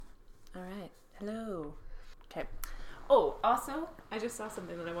Hello. Okay. Oh, also, I just saw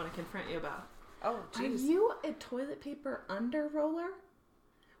something that I want to confront you about. Oh, Are jeez. you a toilet paper under roller?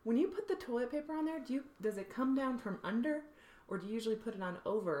 When you put the toilet paper on there, does it come down from under, or do you usually put it on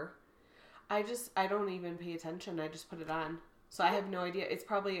over? I don't even pay attention. I just put it on. So I have no idea. It's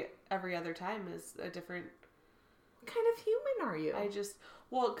probably every other time is a different... What kind of human are you?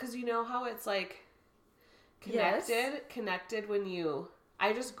 Because you know how it's like connected when you...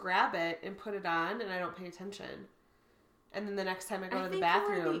 I just grab it and put it on, and I don't pay attention. And then the next time I go to the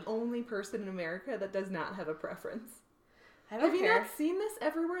bathroom... I think you're the only person in America that does not have a preference. Have you not seen this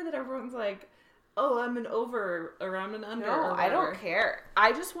everywhere that everyone's like, oh, I'm an over or I'm an under? No, or I don't care.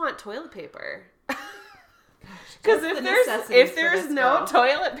 I just want toilet paper. Because if there's no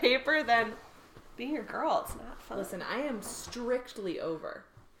toilet paper, then being a girl, it's not fun. Listen, I am strictly over.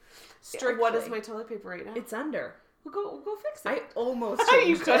 Strictly. What is my toilet paper right now? It's under. We'll go fix it. I almost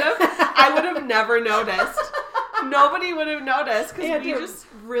You could have. I would have never noticed. Nobody would have noticed because we just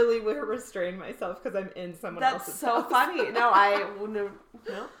really would restrain myself because I'm in someone else's That's so house. funny. No, I wouldn't have.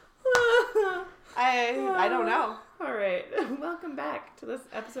 No. I don't know. All right. Welcome back to this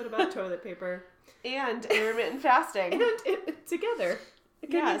episode about toilet paper. And intermittent fasting. And it together.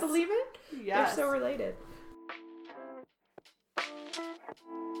 Can you believe it? Yes. They're so related.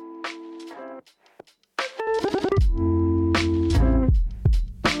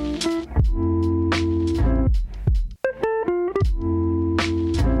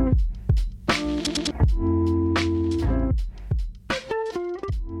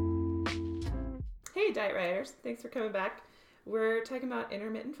 Hey, Diet Riders. Thanks for coming back. We're talking about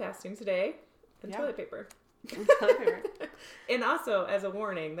intermittent fasting today and toilet paper. And also, as a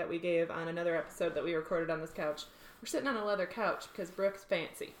warning that we gave on another episode that we recorded on this couch, we're sitting on a leather couch because Brooke's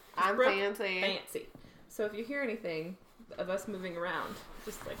fancy. Fancy. So if you hear anything of us moving around,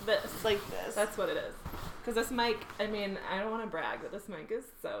 just like this. That's what it is. Because this mic, I mean, I don't want to brag, but this mic is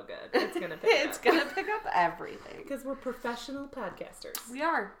so good. It's going to pick It's going to pick up everything. Because we're professional podcasters. We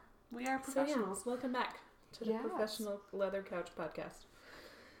are professionals. So, welcome back to the Professional Leather Couch Podcast.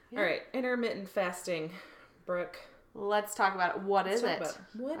 Yeah. All right, intermittent fasting, Brooke. Let's talk about it. What is it?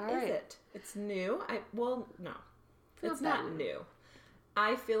 What is it? It's new. No. It's not new.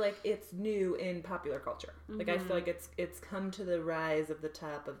 I feel like it's new in popular culture. Mm-hmm. Like, I feel like it's come to the rise of the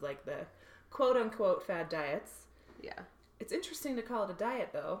top of, like, the quote-unquote fad diets. Yeah. It's interesting to call it a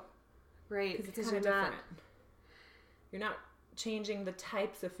diet, though. Right. Because it's kind of different. You're not changing the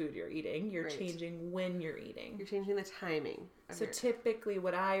types of food you're eating. You're changing when you're eating. You're changing the timing. So typically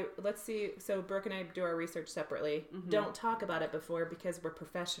let's see, so Brooke and I do our research separately. Mm-hmm. Don't talk about it before because we're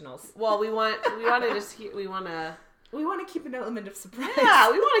professionals. Well, we want to keep an element of surprise.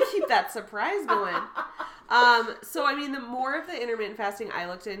 Yeah, we want to keep that surprise going. So I mean, the more of the intermittent fasting I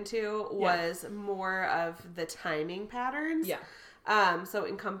looked into was more of the timing patterns. Yeah. So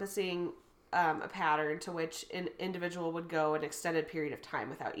encompassing a pattern to which an individual would go an extended period of time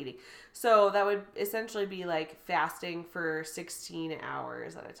without eating. So that would essentially be like fasting for 16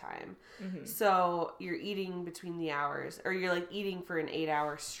 hours at a time. Mm-hmm. So you're eating between the hours, or you're like eating for an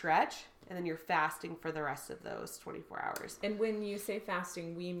 8-hour stretch, and then you're fasting for the rest of those 24 hours. And when you say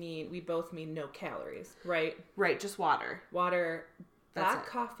fasting, we both mean no calories, right? Right, just water. Water. Black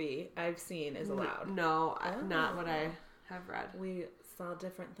coffee I've seen is allowed. No, not what I have read. We saw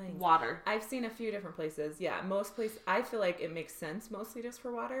different things. Water. I've seen a few different places. Yeah, most places, I feel like it makes sense mostly just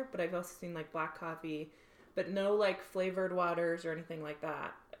for water, but I've also seen like black coffee, but no like flavored waters or anything like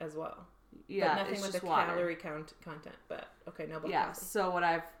that as well. Yeah, but nothing with the calorie content, but okay, no black coffee. So what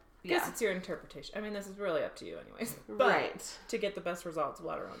I've... I guess it's your interpretation. I mean, this is really up to you anyways. But to get the best results,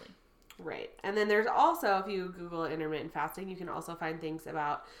 water only. Right. And then there's also, if you Google intermittent fasting, you can also find things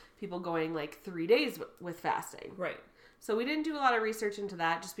about people going like 3 days with fasting. Right. So we didn't do a lot of research into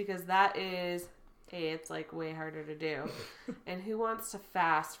that just because that is, it's like way harder to do. And who wants to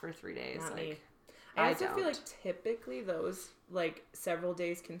fast for 3 days? Not me. I also feel like typically those like several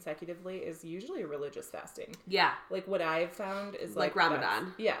days consecutively is usually a religious fasting. Yeah. Like what I've found is like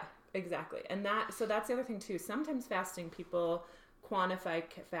Ramadan. Yeah, exactly. And that's the other thing too. Sometimes fasting, people quantify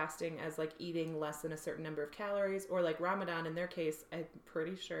fasting as like eating less than a certain number of calories, or like Ramadan in their case, I'm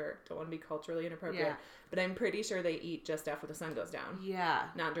pretty sure, don't want to be culturally inappropriate, but I'm pretty sure they eat just after the sun goes down. Yeah.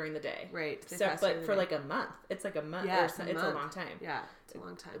 Not during the day. Right. So, but for like a month. It's like a month. Yeah, it's a long time. Yeah, it's a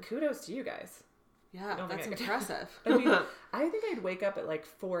long time. Kudos to you guys. Yeah, that's impressive. I mean, I think I'd wake up at like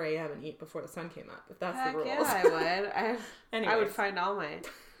 4 a.m. and eat before the sun came up, if that's the rules. Yeah, I would. I would find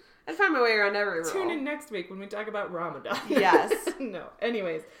I'd find my way around every rule. Tune in next week when we talk about Ramadan. Yes. No.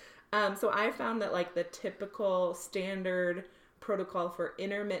 Anyways, so I found that like the typical standard protocol for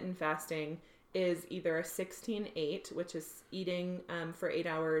intermittent fasting is either a 16-8, which is eating for 8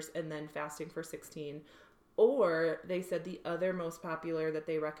 hours and then fasting for 16, or they said the other most popular that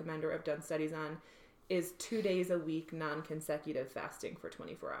they recommend or have done studies on is 2 days a week non-consecutive fasting for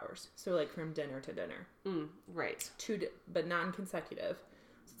 24 hours. So like from dinner to dinner. Right. But non-consecutive.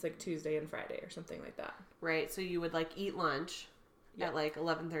 So it's like Tuesday and Friday or something like that. Right. So you would like eat lunch at like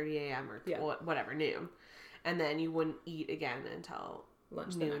 11:30 a.m. or whatever, noon. And then you wouldn't eat again until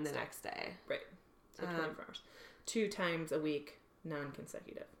lunch noon the next day. Right. So 24 hours. 2 times a week,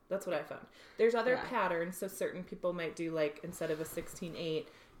 non-consecutive. That's what I found. There's other patterns. So certain people might do like, instead of a 16-8,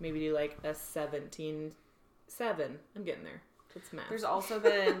 maybe do like a 17-7. I'm getting there. It's math. There's also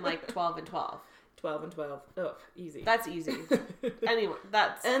been like 12 and 12. 12 and 12. Oh, easy. That's easy. Anyone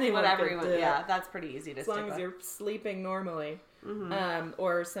what everyone. Yeah, that's pretty easy to as stick long as with. you're sleeping normally. Mm-hmm.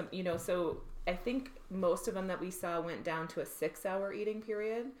 Or some, so I think most of them that we saw went down to a 6-hour eating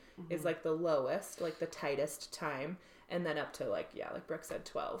period is like the lowest, like the tightest time, and then up to like Brooke said,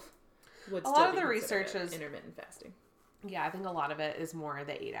 12. Would a lot of the research is intermittent fasting. Yeah, I think a lot of it is more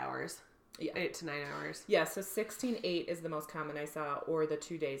the 8 hours. Yeah. 8 to 9 hours. Yeah, so 16-8 is the most common I saw, or the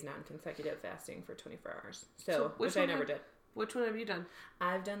 2 days non-consecutive fasting for 24 hours. So which I never did. Which one have you done?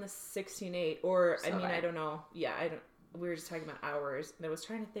 I've done the 16-8, or so I don't know. Yeah, we were just talking about hours, and I was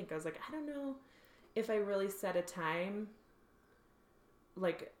trying to think. I was like, I don't know if I really set a time,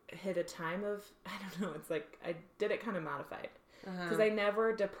 like hit a time of, I don't know. It's like I did it kind of modified. Because I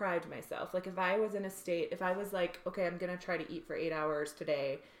never deprived myself. Like if I was in a state, if I was like, okay, I'm going to try to eat for 8 hours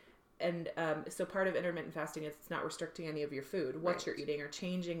today. And so part of intermittent fasting is it's not restricting any of your food, what you're eating, or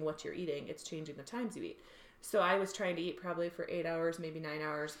changing what you're eating. It's changing the times you eat. So I was trying to eat probably for 8 hours, maybe 9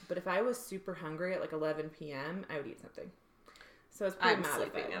 hours. But if I was super hungry at like 11 p.m., I would eat something. So it's pretty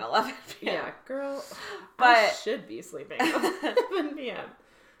modified. Sleeping at 11 p.m. Yeah, girl. But I should be sleeping at 11 p.m.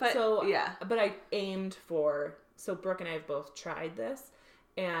 But But I aimed for... So Brooke and I have both tried this,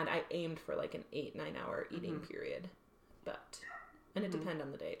 and I aimed for like an 8-9 hour eating period. And it depends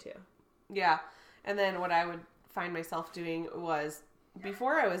on the day too. Yeah. And then what I would find myself doing was,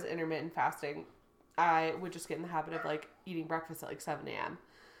 before I was intermittent fasting, I would just get in the habit of like eating breakfast at like 7 a.m.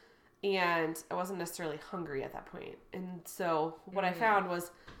 And I wasn't necessarily hungry at that point. And so what I found was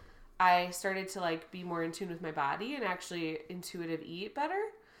I started to like be more in tune with my body and actually intuitive eat better.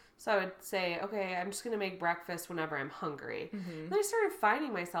 So I would say, okay, I'm just going to make breakfast whenever I'm hungry. And then I started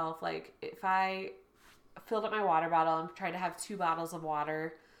finding myself, like, if I filled up my water bottle and tried to have 2 bottles of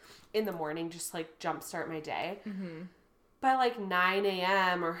water in the morning, just, like, jumpstart my day. By, like, 9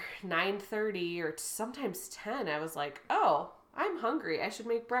 a.m. or 9:30 or sometimes 10, I was like, oh, I'm hungry. I should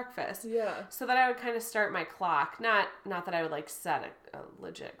make breakfast. Yeah. So that I would kind of start my clock. Not that I would like set a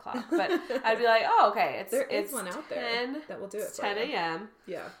legit clock, but I'd be like, oh, okay, it's one out there that will do it. It's 10 a.m.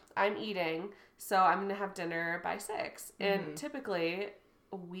 Yeah. I'm eating, so I'm gonna have dinner by 6. And typically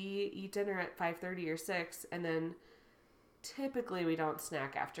we eat dinner at 5:30 or 6, and then typically we don't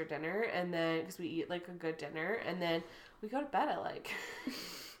snack after dinner, and then because we eat like a good dinner, and then we go to bed at like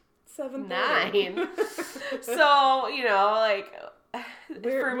 7:30. So, like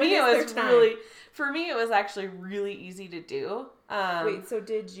for me it was actually really easy to do. Wait, so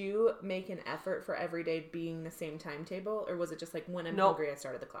did you make an effort for every day being the same timetable, or was it just like when I'm hungry I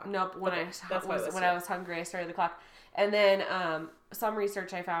started the clock? Nope. When I was hungry I started the clock. And then some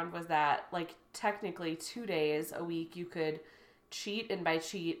research I found was that like technically 2 days a week you could cheat, and by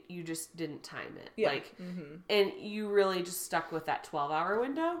cheat you just didn't time it. Yeah. Like and you really just stuck with that 12-hour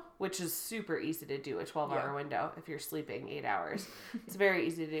window, which is super easy to do, a 12-hour window if you're sleeping 8 hours. It's very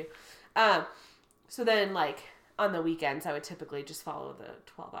easy to do. So then like on the weekends I would typically just follow the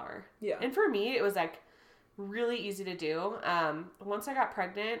 12-hour. Yeah. And for me it was like really easy to do. Once I got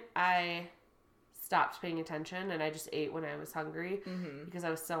pregnant, I stopped paying attention and I just ate when I was hungry because I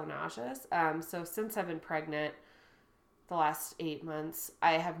was so nauseous. So since I've been pregnant the last 8 months,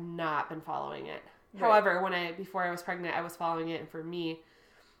 I have not been following it. Right. However, before I was pregnant, I was following it, and for me,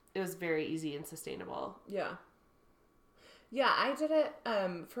 it was very easy and sustainable. Yeah. Yeah, I did it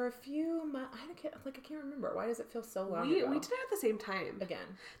for a few months. I can't remember. Why does it feel so long ago? We did it at the same time.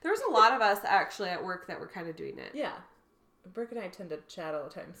 Again. There was a lot of us actually at work that were kind of doing it. Yeah. Brooke and I tend to chat all the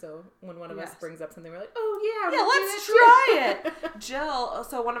time, so when one of us brings up something, we're like, oh, yeah, let's try it. Jill,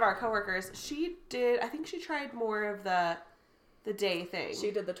 so one of our coworkers, I think she tried more of the day thing. She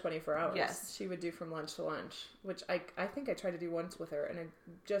did the 24 hours. Yes. She would do from lunch to lunch, which I think I tried to do once with her, and I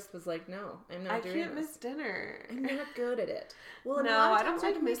just was like, no, I'm not doing this. I can't miss dinner. I'm not good at it. Well, no, I don't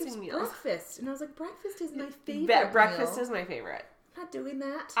like missing meals. Breakfast. And I was like, breakfast is my favorite Breakfast is my favorite. I'm not doing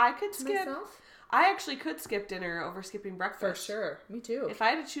that. I could skip. Myself. I actually could skip dinner over skipping breakfast. For sure. Me too. If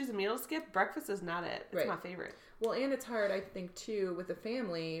I had to choose a meal to skip, breakfast is not it. It's my favorite. Well, and it's hard, I think, too, with the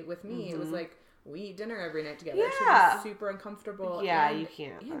family. With me, it was like, we eat dinner every night together. Yeah. It should be super uncomfortable. Yeah, you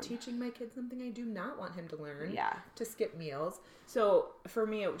can't. And teaching my kids something I do not want him to learn. Yeah. To skip meals. So, for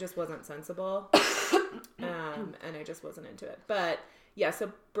me, it just wasn't sensible. And I just wasn't into it. But, yeah,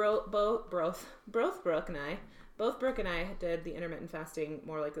 so both Brooke and I did the intermittent fasting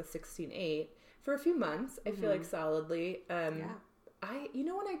more like the 16-8 for a few months. I feel like solidly. When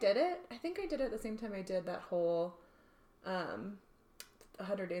I did it, I think I did it at the same time I did that whole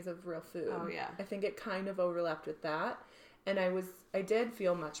 100 Days of Real Food. Oh, yeah. I think it kind of overlapped with that. And I did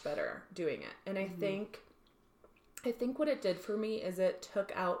feel much better doing it. And I think what it did for me is it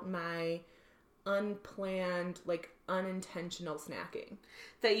took out my unplanned, like unintentional snacking.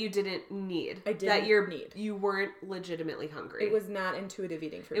 That you didn't need. I didn't need. You weren't legitimately hungry. It was not intuitive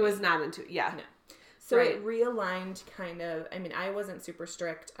eating for me. It was not yeah. No. So it realigned kind of, I mean, I wasn't super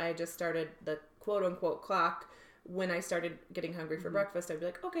strict. I just started the quote unquote clock. When I started getting hungry for breakfast, I'd be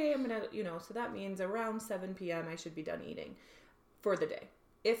like, okay, I'm going to, so that means around 7 p.m. I should be done eating for the day.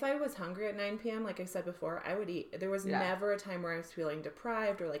 If I was hungry at 9 p.m., like I said before, I would eat. There was never a time where I was feeling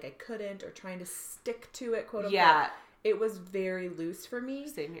deprived or like I couldn't or trying to stick to it, quote unquote. Yeah. It was very loose for me.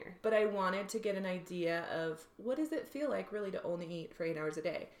 Same here. But I wanted to get an idea of what does it feel like really to only eat for 8 hours a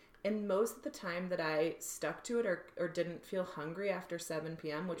day. And most of the time that I stuck to it or didn't feel hungry after 7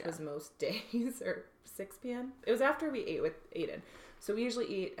 p.m., which was most days, or 6 p.m., it was after we ate with Aiden. So we usually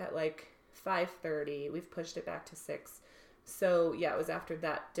eat at like 5:30. We've pushed it back to 6. So, yeah, it was after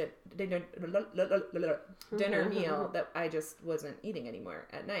that dinner meal that I just wasn't eating anymore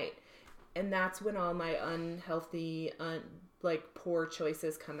at night. And that's when all my unhealthy, poor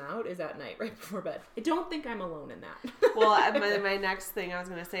choices come out, is at night, right before bed. I don't think I'm alone in that. Well, my next thing I was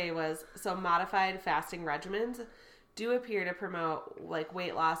going to say was, so modified fasting regimens do appear to promote, like,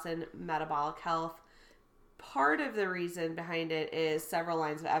 weight loss and metabolic health. Part of the reason behind it is several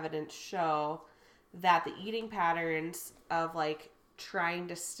lines of evidence show that the eating patterns of, like, trying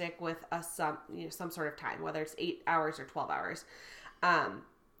to stick with some sort of time, whether it's 8 hours or 12 hours,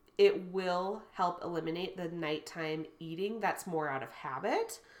 it will help eliminate the nighttime eating that's more out of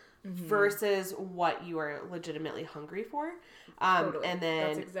habit versus what you are legitimately hungry for. Totally. And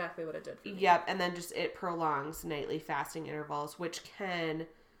then that's exactly what it did for me. Yep. And then just it prolongs nightly fasting intervals, which can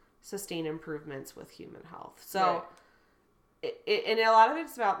sustain improvements with human health. So and a lot of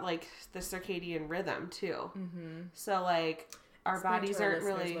it's about like the circadian rhythm too. So like our bodies aren't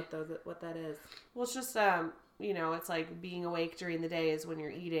really what that is. Well, it's just it's like being awake during the day is when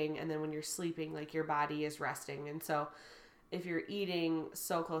you're eating, and then when you're sleeping, like your body is resting. And so if you're eating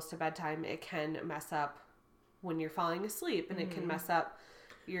so close to bedtime, it can mess up when you're falling asleep, and it can mess up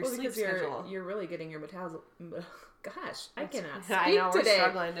your sleep schedule. You're really getting your metabolism. Gosh, I cannot speak I know, we're today.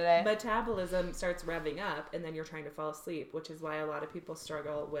 struggling today. Metabolism starts revving up, and then you're trying to fall asleep, which is why a lot of people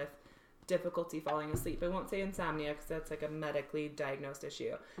struggle with difficulty falling asleep. I won't say insomnia because that's like a medically diagnosed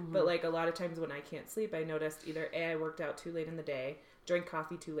issue. But like a lot of times when I can't sleep, I noticed either I worked out too late in the day, drank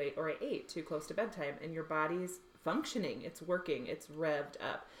coffee too late, or I ate too close to bedtime, and your body's functioning, it's working, it's revved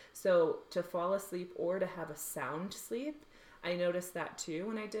up. So to fall asleep or to have a sound sleep, I noticed that too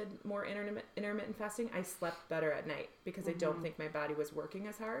when I did more intermittent fasting. I slept better at night because I don't think my body was working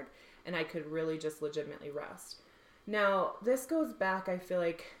as hard, and I could really just legitimately rest. Now, this goes back, I feel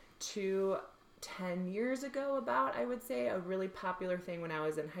like, to 10 years ago about, I would say, a really popular thing when I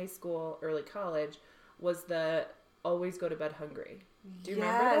was in high school, early college, was the always go to bed hungry. Do you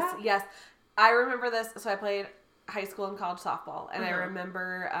remember that? Yes. I remember this. So I played high school and college softball, and I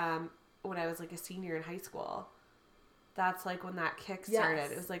remember when I was like a senior in high school, that's like when that kick started.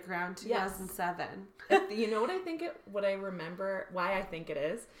 Yes. It was like around 2007. You know what I remember, why I think it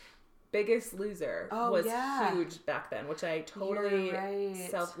is? Biggest Loser was huge back then, which I totally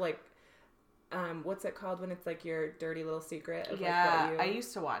what's it called when it's like your dirty little secret of I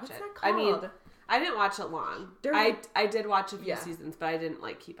used to watch it. What's that called? I mean, I didn't watch it long. I did watch a few seasons, but I didn't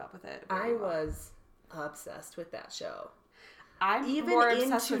like keep up with it. I was obsessed with that show. I'm even more into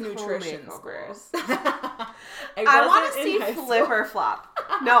obsessed with nutrition schools. I want to see Flip or Flop.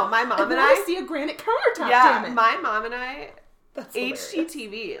 No, my mom and I see a granite countertop. Yeah, my mom and I. That's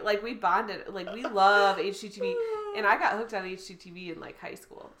HGTV, like we bonded, like we love HGTV. And I got hooked on HGTV in like high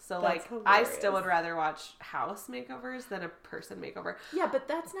school. So That's like I hilarious. still would rather watch house makeovers than a person makeover. Yeah, but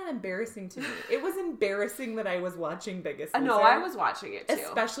that's not embarrassing to me. It was embarrassing that I was watching Biggest Loser. No, I was watching it too.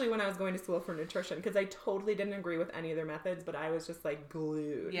 Especially when I was going to school for nutrition, because I totally didn't agree with any of their methods, but I was just like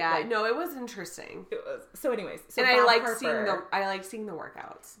glued. Yeah, like, no, it was interesting. it was. So anyways, so and Bob I liked Harper, seeing the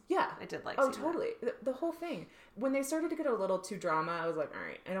workouts. Yeah, I did like. Oh, seeing totally. The whole thing. When they started to get a little too drama, I was like, all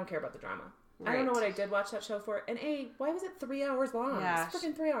right, I don't care about the drama. Right. I don't know what I did watch that show for. And why was it 3 hours long? Yeah, it's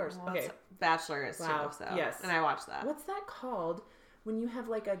freaking 3 hours. Well, okay, Bachelor is wow. too. So yes, and I watched that. What's that called? When you have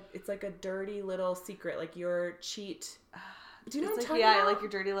like it's like a dirty little secret, like your cheat. Do you know what I'm talking about? Yeah, like your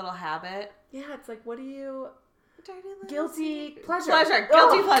dirty little habit. Yeah, it's like, what do you? Dirty little Guilty pleasure.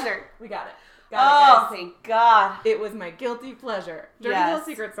 Guilty pleasure. We got it. Thank God. It was my guilty pleasure. Dirty Little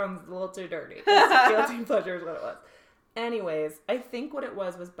Secret sounds a little too dirty. Guilty pleasure is what it was. Anyways, I think what it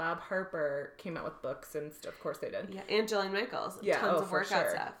was Bob Harper came out with books, and of course they did. Yeah, and Jillian Michaels. Yeah, tons of workout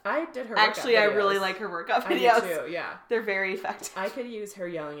stuff. I did her Actually, workout videos. I really like her workout videos. I do too, yeah. They're very effective. I could use her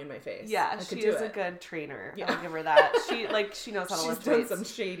yelling in my face. Yeah, she is a good trainer. Yeah. I'll give her that. She knows how to lift weights. She's done some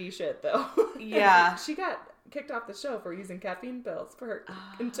shady shit, though. Yeah. She got kicked off the show for using caffeine pills for her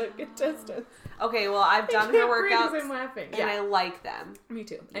intestines. Okay, well, I've done her workouts. I'm laughing. And I like them. Me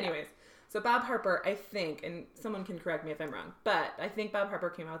too. Yeah. Anyways. So Bob Harper, I think, and someone can correct me if I'm wrong, but I think Bob Harper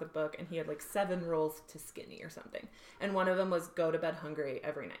came out with a book and he had like 7 rules to skinny or something. And one of them was go to bed hungry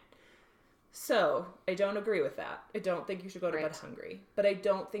every night. So I don't agree with that. I don't think you should go to bed hungry. But I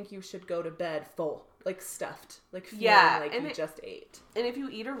don't think you should go to bed full, like stuffed, like feeling like you just ate. And if you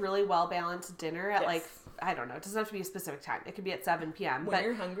eat a really well-balanced dinner at like, I don't know, it doesn't have to be a specific time. It could be at 7 p.m. When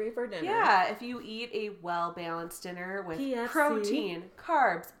you're hungry for dinner. Yeah, if you eat a well-balanced dinner with PFC. Protein,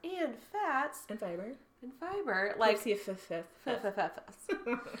 carbs, and fats. And fiber. Like, PFC.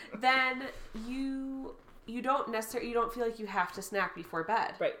 then you don't feel like you have to snack before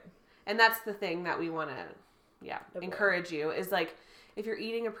bed. Right. And that's the thing that we want to, encourage you is like, if you're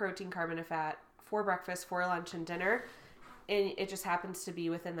eating a protein, carb, and a fat for breakfast, for lunch, and dinner, and it just happens to be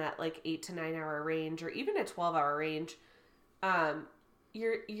within that like 8 to 9 hour range, or even a 12-hour range,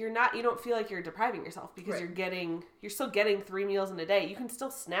 you don't feel like you're depriving yourself because you're still getting 3 meals in a day. You can still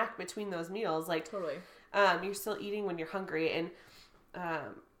snack between those meals, like totally. You're still eating when you're hungry, and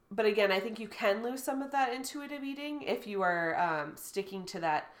but again, I think you can lose some of that intuitive eating if you are sticking to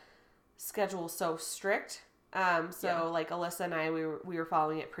that schedule so strict. Like Alyssa and I, we were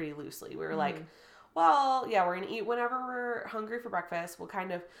following it pretty loosely. We were like, well, yeah, we're going to eat whenever we're hungry for breakfast. We'll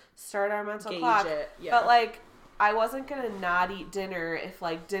kind of start our mental clock. But like, I wasn't going to not eat dinner if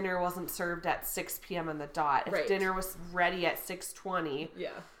like dinner wasn't served at 6 p.m. on the dot. If dinner was ready at 6:20. Yeah.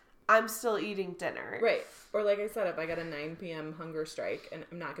 I'm still eating dinner. Right. Or like I said, if I got a 9 p.m. hunger strike and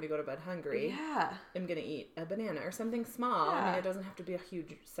I'm not going to go to bed hungry, I'm going to eat a banana or something small. Yeah. I mean, it doesn't have to be a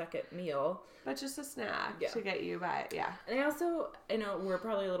huge second meal. But just a snack to get you by, And I know we're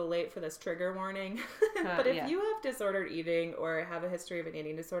probably a little late for this trigger warning, but if you have disordered eating or have a history of an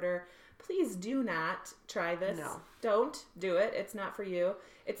eating disorder, please do not try this. No. Don't do it. It's not for you.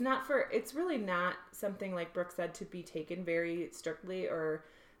 It's really not something, like Brooke said, to be taken very strictly or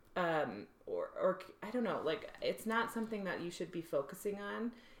I don't know, like it's not something that you should be focusing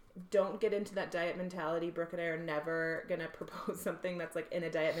on. Don't get into that diet mentality. Brooke and I are never gonna propose something that's like in a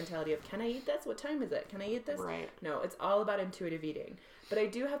diet mentality of, can I eat this? What time is it? Can I eat this? Right. No, it's all about intuitive eating. But I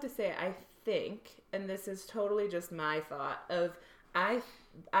do have to say, I think, and this is totally just my thought of, I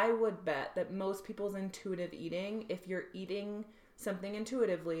would bet that most people's intuitive eating, if you're eating something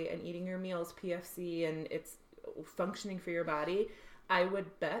intuitively and eating your meals PFC and it's functioning for your body, I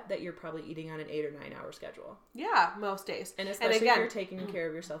would bet that you're probably eating on an 8 or 9 hour schedule. Yeah, most days. And especially if you're taking care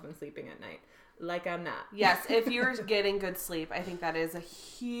of yourself and sleeping at night. Like I'm not. Yes, if you're getting good sleep, I think that is a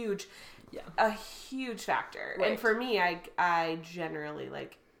huge factor. Right. And for me, I generally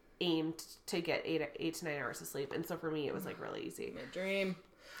like aimed to get 8 to 9 hours of sleep. And so for me, it was like really easy. My dream.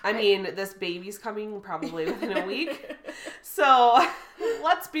 I mean, this baby's coming probably within a week. So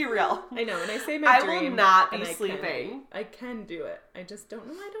let's be real. I know. When I say my dream, I will not be sleeping. I can do it. I just don't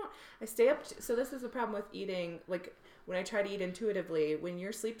know. I stay up. So this is the problem with eating. Like when I try to eat intuitively, when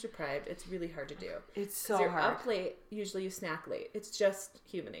you're sleep deprived, it's really hard to do. It's so you're hard. Up late. Usually you snack late. It's just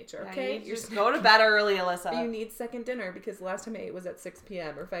human nature. Okay. You just go to bed early, Alyssa. You need second dinner because the last time I ate was at 6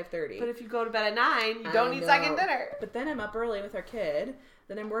 p.m. or 5:30. But if you go to bed at 9, you don't need second dinner. But then I'm up early with our kid.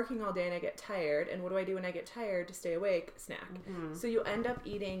 Then I'm working all day and I get tired. And what do I do when I get tired to stay awake? Snack. Mm-hmm. So you end up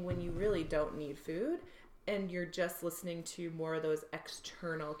eating when you really don't need food. And you're just listening to more of those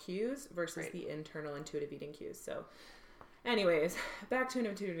external cues versus the internal intuitive eating cues. So Anyways, back to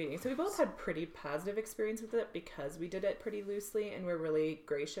intuitive eating. So we both had pretty positive experience with it because we did it pretty loosely and we're really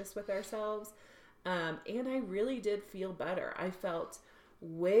gracious with ourselves. And I really did feel better. I felt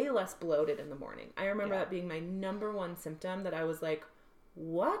way less bloated in the morning. I remember that being my number one symptom, that I was like,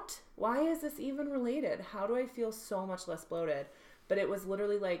 what? Why is this even related? How do I feel so much less bloated? But it was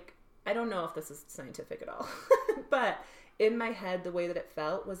literally like, I don't know if this is scientific at all, but in my head, the way that it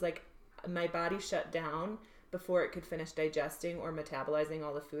felt was like my body shut down before it could finish digesting or metabolizing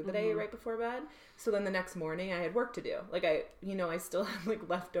all the food that I ate right before bed. So then the next morning I had work to do. Like I still had like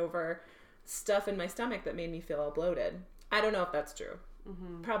leftover stuff in my stomach that made me feel all bloated. I don't know if that's true.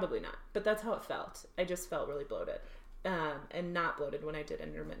 Probably not. But that's how it felt. I just felt really bloated. And not bloated when I did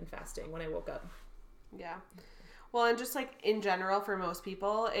intermittent fasting when I woke up. Yeah. Well, and just like in general, for most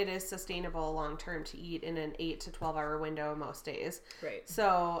people, it is sustainable long term to eat in an 8 to 12 hour window most days. Right.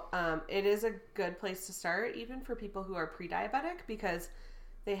 So it is a good place to start, even for people who are pre-diabetic, because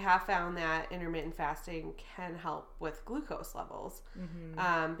they have found that intermittent fasting can help with glucose levels,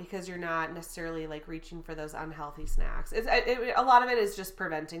 because you're not necessarily like reaching for those unhealthy snacks. A lot of it is just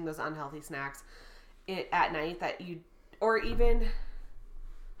preventing those unhealthy snacks at night that you, or even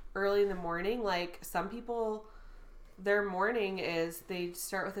early in the morning. Like some people, their morning is they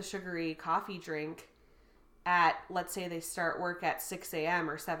start with a sugary coffee drink at, let's say they start work at 6 a.m.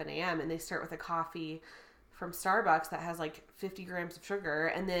 or 7 a.m. and they start with a coffee from Starbucks that has like 50 grams of sugar,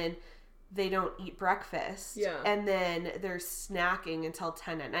 and then they don't eat breakfast. Yeah. And then they're snacking until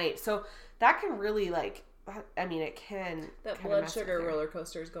 10 at night. So that can really like, I mean, it can. That blood sugar roller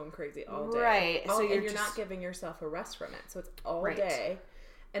coaster is going crazy all day. Right. So you're not giving yourself a rest from it. So it's all day.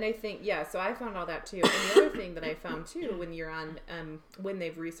 And I think, so I found all that too. And the other thing that I found too, when you're on, when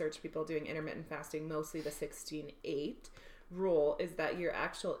they've researched people doing intermittent fasting, mostly the 16-8 rule, is that your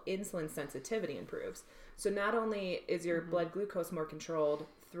actual insulin sensitivity improves. So not only is your blood glucose more controlled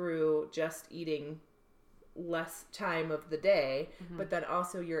through just eating less time of the day, but then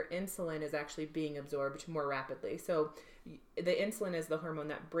also your insulin is actually being absorbed more rapidly. So the insulin is the hormone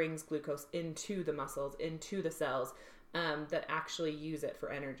that brings glucose into the muscles, into the cells, that actually use it for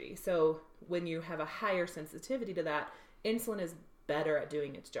energy. So when you have a higher sensitivity to that, insulin is better at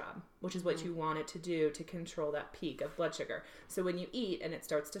doing its job, which is what you want it to do to control that peak of blood sugar. So when you eat and it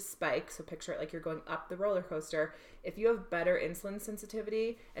starts to spike, so picture it like you're going up the roller coaster, if you have better insulin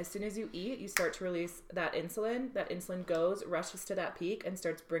sensitivity, as soon as you eat, you start to release that insulin goes, rushes to that peak and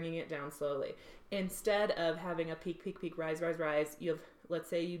starts bringing it down slowly. Instead of having a peak, rise, you have, let's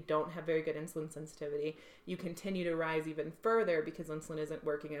say you don't have very good insulin sensitivity, you continue to rise even further because insulin isn't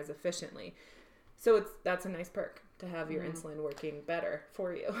working as efficiently. So that's a nice perk to have your insulin working better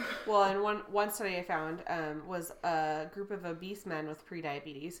for you. Well, and one study I found was a group of obese men with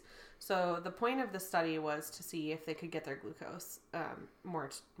prediabetes. So the point of the study was to see if they could get their glucose more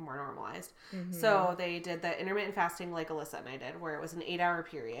normalized. So they did the intermittent fasting like Alyssa and I did, where it was an 8-hour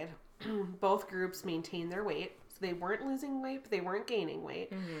period. Both groups maintained their weight. So they weren't losing weight, but they weren't gaining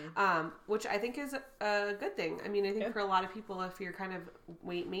weight, which I think is a good thing. I mean, I think for a lot of people, if you're kind of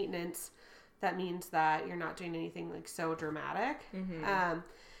weight maintenance, that means that you're not doing anything like so dramatic.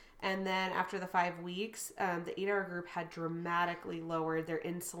 And then after the 5 weeks, the 8-hour group had dramatically lowered their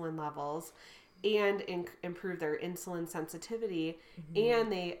insulin levels and improved their insulin sensitivity,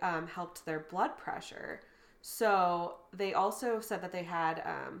 and they helped their blood pressure. So they also said that they had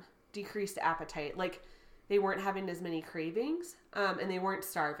decreased appetite. Like they weren't having as many cravings, and they weren't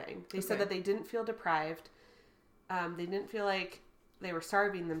starving. They said that they didn't feel deprived. They didn't feel like they were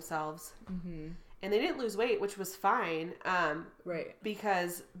starving themselves, and they didn't lose weight, which was fine. Right.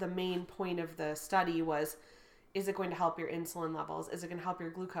 Because the main point of the study was, is it going to help your insulin levels? Is it going to help your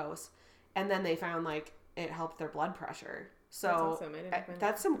glucose? And then they found like it helped their blood pressure. So that's, awesome.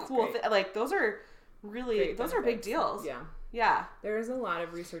 That's some cool like those are really, those are big deals. Yeah. Yeah. There is a lot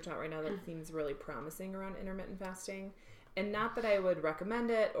of research out right now that seems really promising around intermittent fasting. And not that I would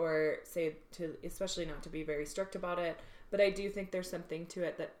recommend it or say to, especially not to be very strict about it, but I do think there's something to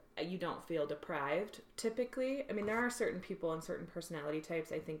it that you don't feel deprived typically. I mean, there are certain people and certain personality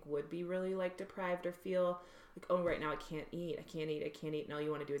types I think would be really like deprived or feel like, oh, right now I can't eat, and all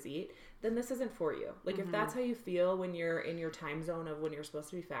you want to do is eat. Then this isn't for you. Like if that's how you feel when you're in your time zone of when you're supposed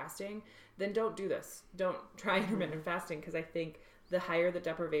to be fasting, then don't do this. Don't try intermittent fasting, because I think the higher the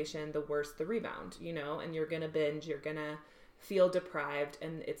deprivation, the worse the rebound, and you're going to binge, you're going to feel deprived,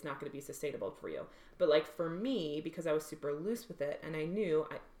 and it's not going to be sustainable for you. But like for me, because I was super loose with it and I knew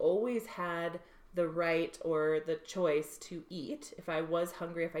I always had the right or the choice to eat if I was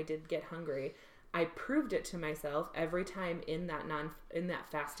hungry, if I did get hungry, I proved it to myself every time in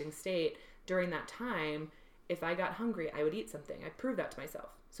that fasting state during that time. if I got hungry, I would eat something. I proved that to myself.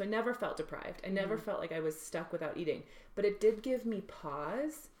 So I never felt deprived. I never felt like I was stuck without eating. But it did give me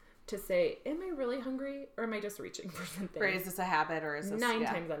pause to say, am I really hungry or am I just reaching for something? Or is this a habit or is this... 9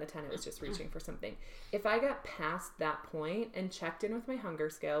 times out of 10, I was just reaching for something. If I got past that point and checked in with my hunger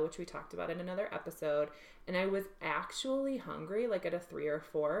scale, which we talked about in another episode, and I was actually hungry, like at a 3 or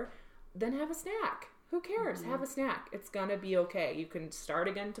 4, then have a snack. Who cares? Have a snack. It's gonna be okay. You can start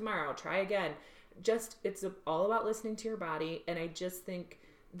again tomorrow. Try again. Just, it's all about listening to your body. And I just think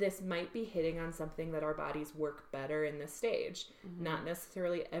this might be hitting on something that our bodies work better in this stage. Not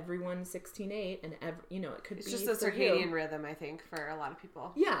necessarily everyone 16-8, and it could be just a circadian rhythm, I think, for a lot of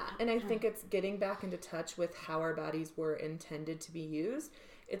people. Yeah, and I think it's getting back into touch with how our bodies were intended to be used.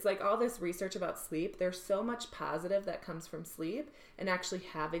 It's like all this research about sleep. There's so much positive that comes from sleep and actually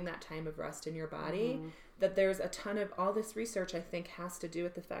having that time of rest in your body that there's a ton of all this research, I think, has to do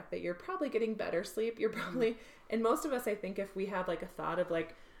with the fact that you're probably getting better sleep. You're probably, and most of us, I think, if we have like a thought of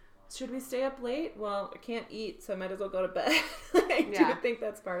like, should we stay up late? Well, I can't eat, so I might as well go to bed. I do think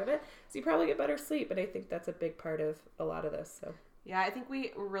that's part of it. So you probably get better sleep, and I think that's a big part of a lot of this. So yeah, I think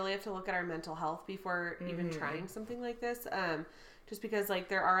we really have to look at our mental health before even trying something like this. Just because like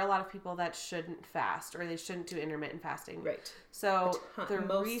there are a lot of people that shouldn't fast or they shouldn't do intermittent fasting. Right. So the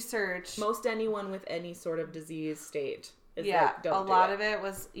research... Most anyone with any sort of disease state is a lot of it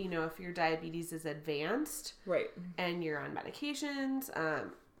was, if your diabetes is advanced. Right. And you're on medications,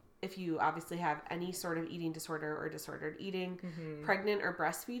 if you obviously have any sort of eating disorder or disordered eating, pregnant or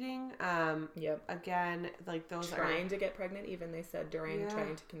breastfeeding. Again, like those trying to get pregnant, even they said during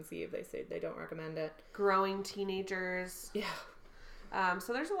trying to conceive, they say they don't recommend it. Growing teenagers. Yeah.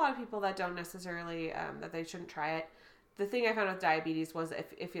 So there's a lot of people that don't necessarily, that they shouldn't try it. The thing I found with diabetes was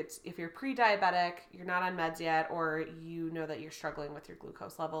if you're pre-diabetic, you're not on meds yet, or you know that you're struggling with your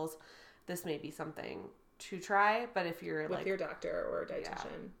glucose levels, this may be something to try. But if you're with your doctor or a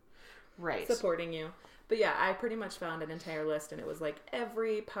dietitian, right, supporting you. But yeah, I pretty much found an entire list, and it was like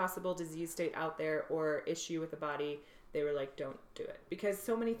every possible disease state out there or issue with the body. They were like, don't do it, because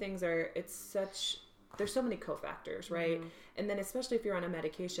so many things are. There's so many cofactors, right? And then especially if you're on a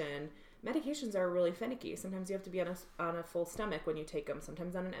medication, medications are really finicky. Sometimes you have to be on a full stomach when you take them.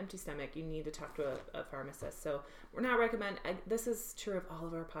 Sometimes on an empty stomach, you need to talk to a pharmacist. So we're not this is true of all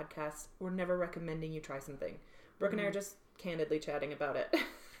of our podcasts. We're never recommending you try something. Brooke and I are just candidly chatting about it.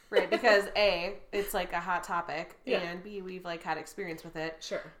 Right, because A, it's like a hot topic, and B, we've like had experience with it.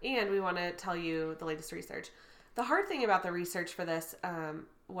 Sure. And we want to tell you the latest research. The hard thing about the research for this,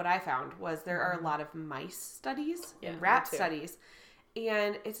 what I found was there are a lot of mice studies and rat studies,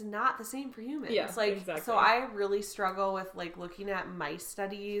 and it's not the same for humans. Yeah, exactly. So I really struggle with like looking at mice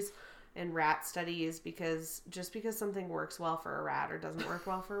studies and rat studies, because just because something works well for a rat or doesn't work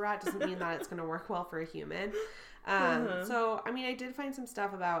well for a rat doesn't mean that it's going to work well for a human. So, I mean, I did find some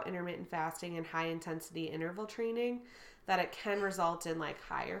stuff about intermittent fasting and high intensity interval training that it can result in like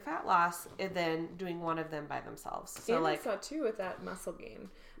higher fat loss than doing one of them by themselves. So and like I saw too with that muscle gain,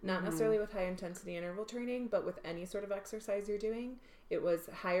 not necessarily with high intensity interval training, but with any sort of exercise you're doing, it was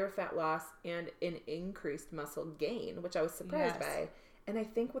higher fat loss and an increased muscle gain, which I was surprised by. And I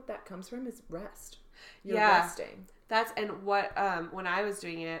think what that comes from is rest. You're resting. And what, when I was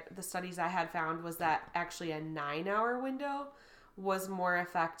doing it, the studies I had found was that actually a 9-hour window was more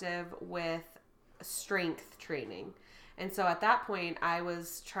effective with strength training. And so at that point, I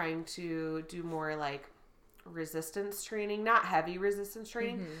was trying to do more like resistance training, not heavy resistance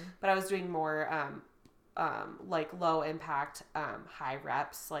training, but I was doing more, like low impact, high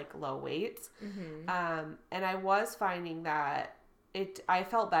reps, like low weights. And I was finding that I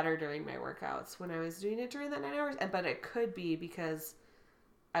felt better during my workouts when I was doing it during that 9 hours. But it could be because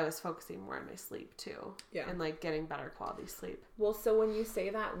I was focusing more on my sleep too. Yeah. And like getting better quality sleep. Well, so when you say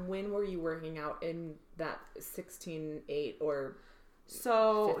that, when were you working out in that 16-8 or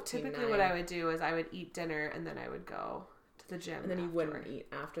So typically what I would do is I would eat dinner and then I would go to the gym. And then you wouldn't eat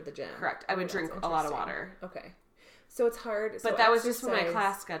after the gym. Correct. I would drink a lot of water. Okay. So it's hard. But that was just what my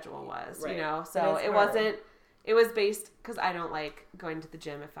class schedule was, you know? So it wasn't... It was based because I don't like going to the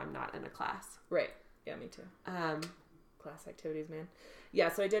gym if I'm not in a class. Right. Yeah, me too. Class activities, man. Yeah,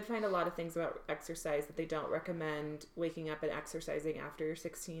 so I did find a lot of things about exercise that they don't recommend waking up and exercising after your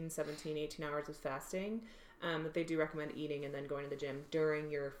 16, 17, 18 hours of fasting. That they do recommend eating and then going to the gym during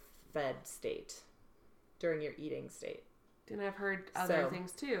your fed state, during your eating state. And I've heard other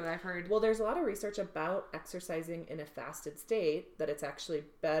things too. Well, there's a lot of research about exercising in a fasted state, that it's actually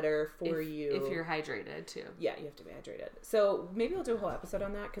better for you. If you're hydrated too. Yeah, you have to be hydrated. So maybe we'll do a whole episode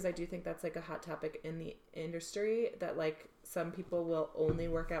on that, because I do think that's like a hot topic in the industry, that like some people will only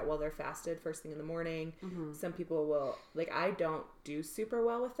work out while they're fasted first thing in the morning. Mm-hmm. Some people will, like, I don't do super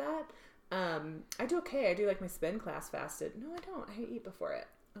well with that. I do okay. I do like my spin class fasted. No, I don't. I eat before it.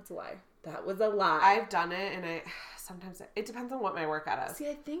 That's a lie. That was a lie. I've done it, and sometimes it depends on what my workout is. See,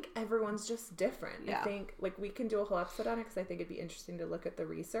 I think everyone's just different. Yeah. I think like we can do a whole episode on it, because I think it'd be interesting to look at the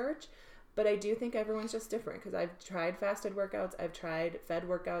research. But I do think everyone's just different, because I've tried fasted workouts, I've tried fed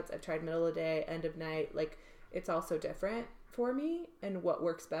workouts, I've tried middle of the day, end of night. Like, it's all so different for me and what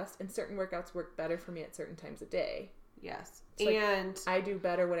works best. And certain workouts work better for me at certain times of day. Yes. So and like, I do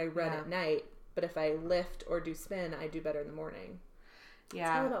better when I run at night, but if I lift or do spin, I do better in the morning.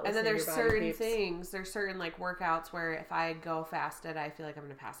 Yeah. And then there's certain things, there's certain like workouts where if I go fasted, I feel like I'm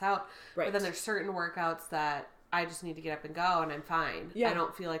going to pass out. Right. But then there's certain workouts that I just need to get up and go and I'm fine. Yeah. I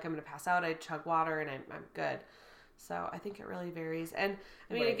don't feel like I'm going to pass out. I chug water and I'm good. So I think it really varies. And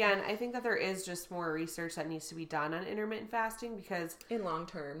I mean, again, I think that there is just more research that needs to be done on intermittent fasting, because in long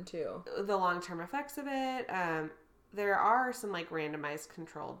term too, the long-term effects of it, there are some like randomized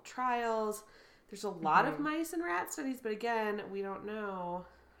controlled trials. There's a lot of mice and rat studies, but again, we don't know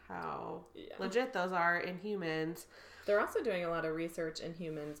how legit those are in humans. They're also doing a lot of research in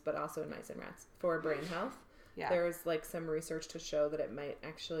humans, but also in mice and rats for brain health. Yeah. There's like some research to show that it might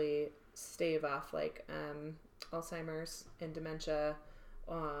actually stave off like Alzheimer's and dementia.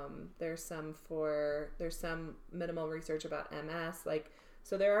 There's some minimal research about MS. Like,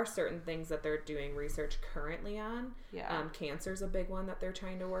 so there are certain things that they're doing research currently on. Yeah. Cancer's a big one that they're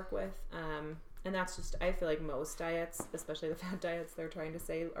trying to work with. And that's just, I feel like most diets, especially the fat diets, they're trying to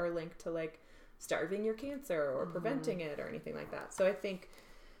say are linked to like starving your cancer or preventing it or anything like that. So I think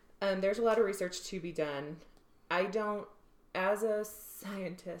there's a lot of research to be done. I don't, as a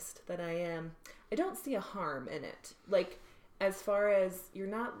scientist that I am, I don't see a harm in it. Like, as far as you're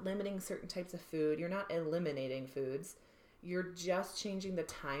not limiting certain types of food, you're not eliminating foods, you're just changing the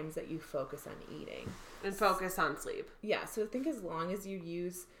times that you focus on eating. And focus on sleep. Yeah, so I think as long as you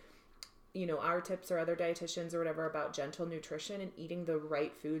use, you know, our tips or other dietitians or whatever about gentle nutrition and eating the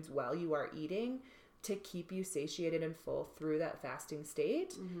right foods while you are eating to keep you satiated and full through that fasting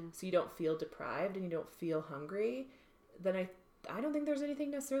state, so you don't feel deprived and you don't feel hungry, then I don't think there's anything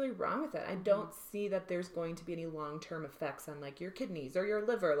necessarily wrong with it. I don't see that there's going to be any long-term effects on like your kidneys or your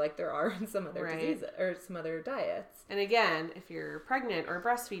liver like there are in some other diseases or some other diets. And again, if you're pregnant or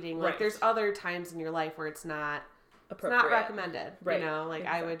breastfeeding, like there's other times in your life where it's not recommended. Right. You know, like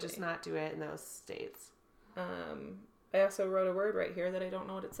I would just not do it in those states. I also wrote a word right here that I don't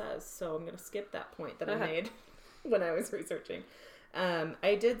know what it says, so I'm going to skip that point that I made when I was researching.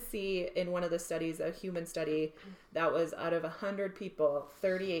 I did see in one of the studies, a human study, that was out of 100 people,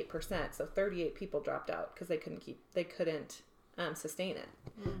 38%, so 38 people dropped out because they couldn't sustain it,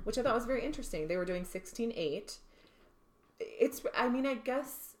 which I thought was very interesting. They were doing 16-8. I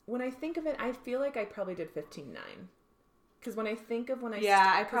guess when I think of it, I feel like I probably did 15-9. Because when I think of when I...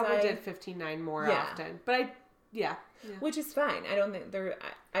 Yeah, I probably did 15-9 more often. But Yeah. Which is fine. I don't think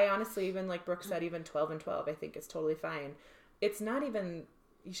I honestly, even like Brooke said, even 12 and 12, I think is totally fine. It's not even,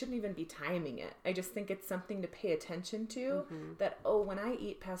 you shouldn't even be timing it. I just think it's something to pay attention to that, when I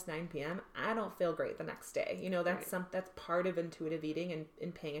eat past 9 p.m., I don't feel great the next day. You know, that's that's part of intuitive eating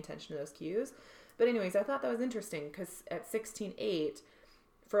and paying attention to those cues. But anyways, I thought that was interesting because at 16-8,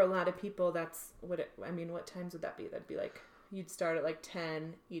 for a lot of people, that's what times would that be? That'd be like, you'd start at like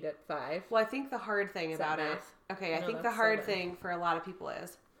 10, eat at 5. Well, I think the hard thing about it, I think the hard thing for a lot of people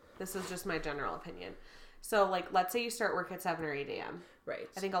is, this is just my general opinion. So like, let's say you start work at 7 or 8 a.m. Right.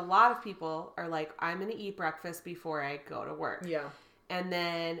 I think a lot of people are like, I'm going to eat breakfast before I go to work. Yeah. And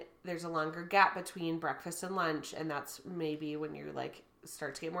then there's a longer gap between breakfast and lunch. And that's maybe when you're like,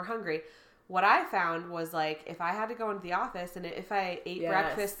 start to get more hungry. What I found was like, if I had to go into the office and if I ate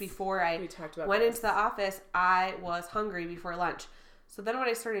breakfast before I went into the office, I was hungry before lunch. So then what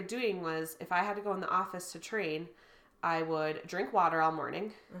I started doing was, if I had to go in the office to train, I would drink water all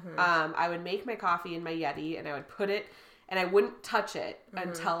morning. I would make my coffee in my Yeti and I would put it, and I wouldn't touch it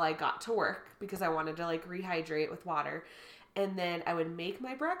until I got to work because I wanted to like rehydrate with water. And then I would make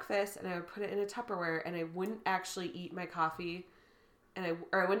my breakfast and I would put it in a Tupperware, and I wouldn't actually eat my coffee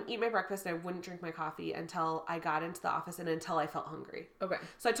I wouldn't eat my breakfast and I wouldn't drink my coffee until I got into the office and until I felt hungry. Okay.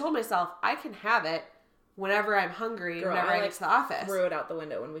 So I told myself I can have it whenever I'm hungry, whenever I get to the office. Threw it out the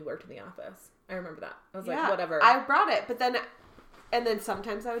window when we worked in the office. I remember that. I was like, whatever. I brought it, but then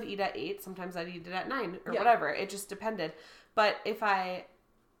sometimes I would eat at 8, sometimes I'd eat it at 9 or whatever. It just depended. But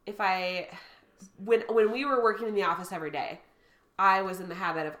when we were working in the office every day, I was in the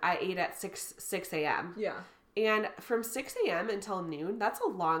habit of I ate at 6 a.m. Yeah. And from 6 a.m. until noon, that's a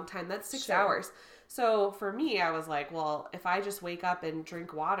long time. That's 6 Sure. hours. So for me, I was like, well, if I just wake up and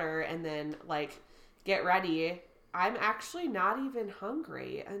drink water and then like get ready, I'm actually not even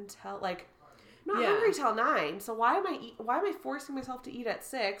hungry until like hungry till 9. So why am I forcing myself to eat at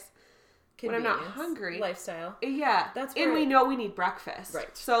 6 when I'm not hungry? Lifestyle. Yeah. That's and we know we need breakfast.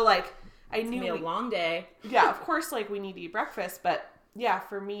 Right. So like It's gonna be a long day. Yeah, of course, like we need to eat breakfast, but yeah,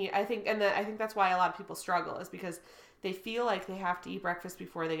 for me, I think that's why a lot of people struggle is because they feel like they have to eat breakfast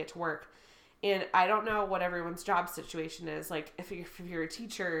before they get to work. And I don't know what everyone's job situation is. Like if you're a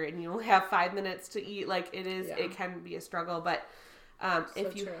teacher and you only have 5 minutes to eat, like it can be a struggle. But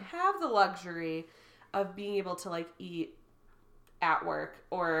if you have the luxury of being able to like eat at work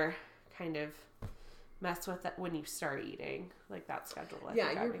or kind of mess with it when you start eating, like that schedule.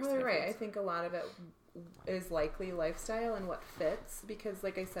 You're probably right. I think a lot of it is likely lifestyle and what fits, because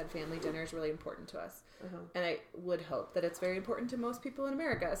like I said, family dinner is really important to us. And I would hope that it's very important to most people in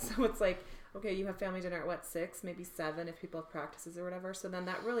America. So it's like, okay, you have family dinner at 6, maybe 7 if people have practices or whatever. So then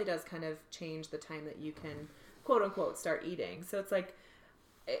that really does kind of change the time that you can quote unquote start eating. So it's like,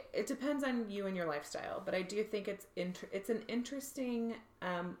 it depends on you and your lifestyle, but I do think it's an interesting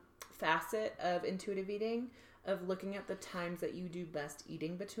facet of intuitive eating, of looking at the times that you do best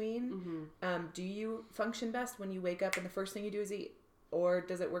eating between. Do you function best when you wake up and the first thing you do is eat? Or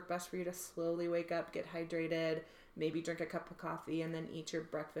does it work best for you to slowly wake up, get hydrated, maybe drink a cup of coffee, and then eat your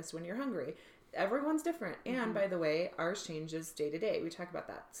breakfast when you're hungry? Everyone's different. And by the way, ours changes day to day. We talk about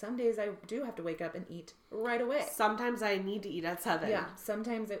that. Some days I do have to wake up and eat right away. Sometimes I need to eat at 7. Yeah.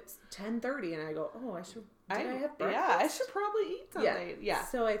 Sometimes it's 10:30 and I go, oh, Did I have breakfast? Yeah, I should probably eat something. Yeah.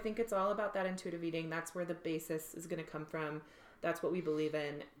 So I think it's all about that intuitive eating. That's where the basis is going to come from. That's what we believe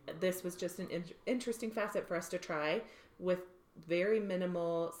in. This was just an interesting facet for us to try with very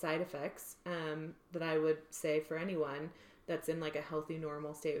minimal side effects that I would say for anyone that's in like a healthy,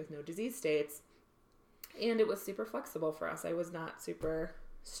 normal state with no disease states. And it was super flexible for us. I was not super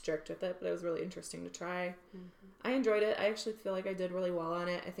strict with it, but it was really interesting to try. I enjoyed it. I actually feel like I did really well on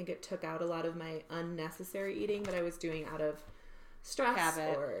it. I think it took out a lot of my unnecessary eating that I was doing out of stress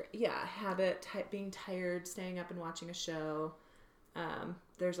habit, being tired, staying up and watching a show.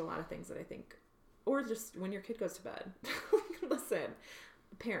 There's a lot of things that I think, or just when your kid goes to bed. Listen,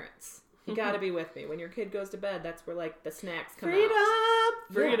 parents, you gotta be with me. When your kid goes to bed, that's where like the snacks come out.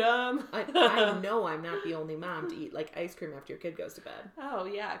 Freedom! I know I'm not the only mom to eat like ice cream after your kid goes to bed. Oh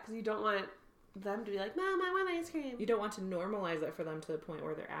yeah, because you don't want them to be like, Mom, I want ice cream. You don't want to normalize it for them to the point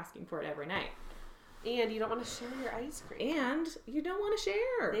where they're asking for it every night. And you don't want to share your ice cream. And you don't want to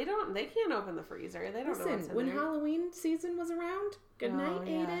share. They can't open the freezer. They don't know what's in when there. Halloween season was around, good night,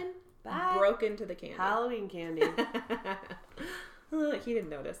 Aiden. Bye. Broke into the candy. Halloween candy. He didn't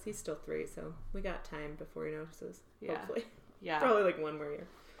notice. He's still 3, so we got time before he notices. Yeah. Hopefully. Yeah. Probably like 1 more year.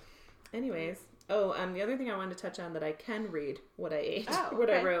 Anyways. The other thing I wanted to touch on that I can read what I ate, what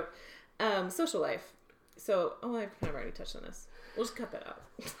I wrote. Social life. So, I've kind of already touched on this. We'll just cut that out.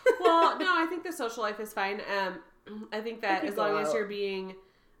 Well, no, I think the social life is fine. I think that as long as you're being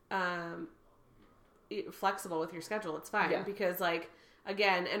flexible with your schedule, it's fine. Yeah. Because, like,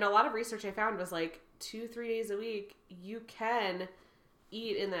 again, and a lot of research I found was, like, 2-3 days a week, you can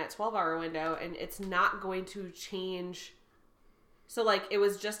eat in that 12-hour window, and it's not going to change. So, like, it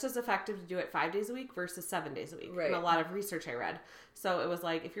was just as effective to do it 5 days a week versus 7 days a week. Right. In a lot of research I read. So, it was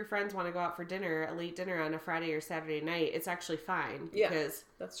like, if your friends want to go out for dinner, a late dinner on a Friday or Saturday night, it's actually fine. Because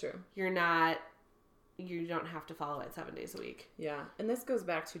that's true. You don't have to follow it 7 days a week. Yeah. And this goes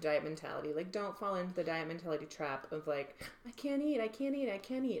back to diet mentality. Like, don't fall into the diet mentality trap of, like, I can't eat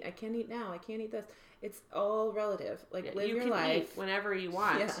now, I can't eat this. It's all relative. Like, live your life. You can eat whenever you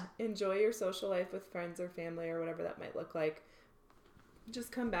want. Yeah. Enjoy your social life with friends or family or whatever that might look like.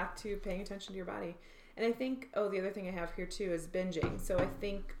 Just come back to paying attention to your body. And I think, the other thing I have here too is binging. So I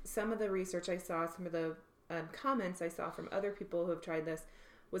think some of the research I saw, some of the comments I saw from other people who have tried this,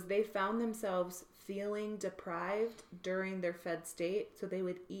 was they found themselves feeling deprived during their fed state, so they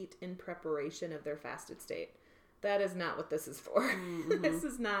would eat in preparation of their fasted state. That is not what this is for. Mm-hmm. This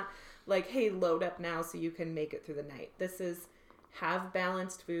is not like, hey, load up now so you can make it through the night. This is have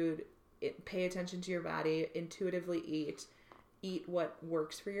balanced food, pay attention to your body, intuitively eat what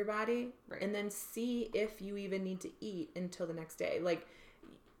works for your body, right. And then see if you even need to eat until the next day. Like,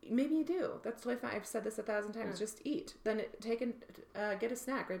 maybe you do. That's why I've said this 1,000 times. Yeah. Just eat. Then get a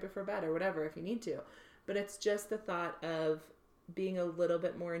snack right before bed or whatever if you need to. But it's just the thought of being a little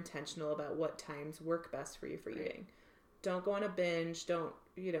bit more intentional about what times work best for you for eating. don't go on a binge. Don't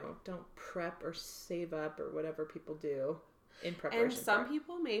prep or save up or whatever people do in preparation. And some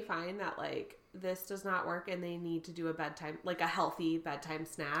people may find that like this does not work and they need to do a healthy bedtime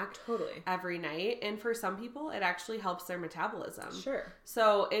snack every night. And for some people it actually helps their metabolism. Sure.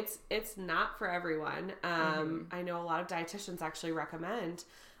 So it's not for everyone. I know a lot of dietitians actually recommend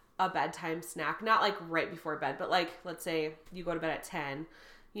a bedtime snack, not like right before bed, but like let's say you go to bed at 10,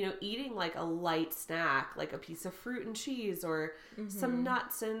 eating like a light snack, like a piece of fruit and cheese or some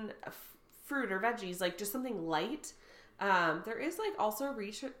nuts and fruit or veggies, like just something light. There is like also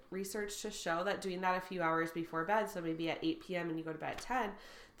research to show that doing that a few hours before bed, so maybe at 8 p.m. and you go to bed at 10,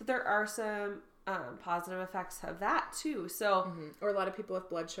 that there are some positive effects of that too. So, or a lot of people with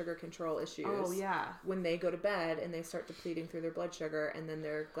blood sugar control issues. Oh yeah. When they go to bed and they start depleting through their blood sugar, and then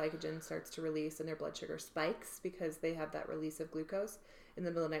their glycogen starts to release and their blood sugar spikes because they have that release of glucose in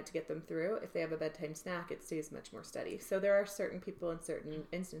the middle of the night to get them through. If they have a bedtime snack, it stays much more steady. So there are certain people in certain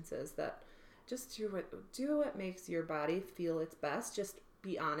instances that just do what makes your body feel its best. Just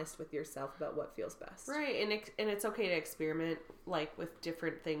be honest with yourself about what feels best. Right, and it's okay to experiment like with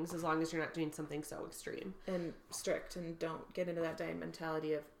different things as long as you're not doing something so extreme and strict, and don't get into that diet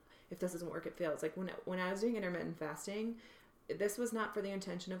mentality of if this doesn't work, it fails. Like when I was doing intermittent fasting, this was not for the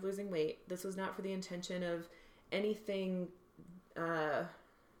intention of losing weight. This was not for the intention of anything.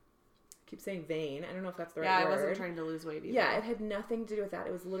 Keep saying vain. I don't know if that's the right word. Yeah, I wasn't trying to lose weight either. Yeah, it had nothing to do with that.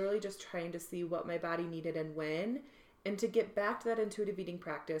 It was literally just trying to see what my body needed and when, and to get back to that intuitive eating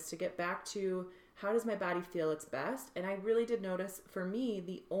practice, to get back to how does my body feel its best. And I really did notice, for me,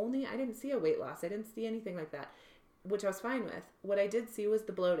 I didn't see a weight loss. I didn't see anything like that, which I was fine with. What I did see was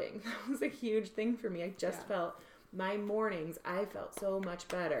the bloating. That was a huge thing for me. I just felt, my mornings, I felt so much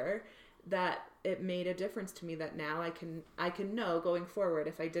better that it made a difference to me, that now I can know going forward,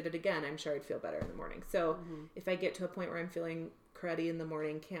 if I did it again, I'm sure I'd feel better in the morning. So if I get to a point where I'm feeling cruddy in the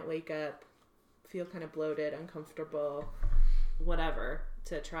morning, can't wake up, feel kind of bloated, uncomfortable, whatever,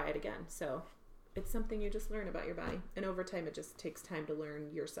 to try it again. So it's something you just learn about your body. And over time, it just takes time to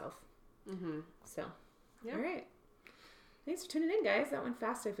learn yourself. So, all right. Thanks for tuning in, guys. That went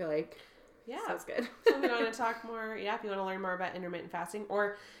fast, I feel like. Yeah. Sounds good. So if you want to talk more, if you want to learn more about intermittent fasting,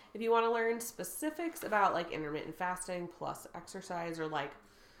 or if you want to learn specifics about like intermittent fasting plus exercise, or like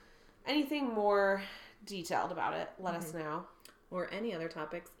anything more detailed about it, let us know. Or any other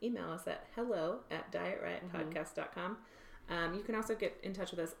topics, email us at hello@dietriotpodcast.com. You can also get in touch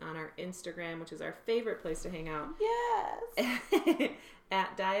with us on our Instagram, which is our favorite place to hang out. Yes.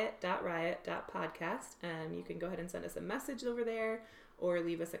 At diet.riot.podcast. You can go ahead and send us a message over there, or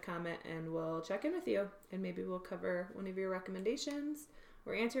leave us a comment, and we'll check in with you. And maybe we'll cover one of your recommendations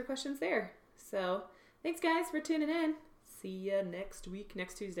or answer your questions there. So thanks, guys, for tuning in. See ya next week,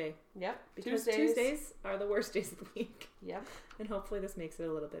 next Tuesday. Yep. Because Tuesdays are the worst days of the week. Yep. And hopefully this makes it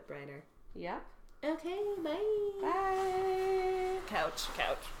a little bit brighter. Yep. Okay, bye. Bye. Couch.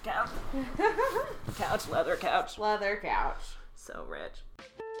 Couch, leather couch. Leather couch. So rich.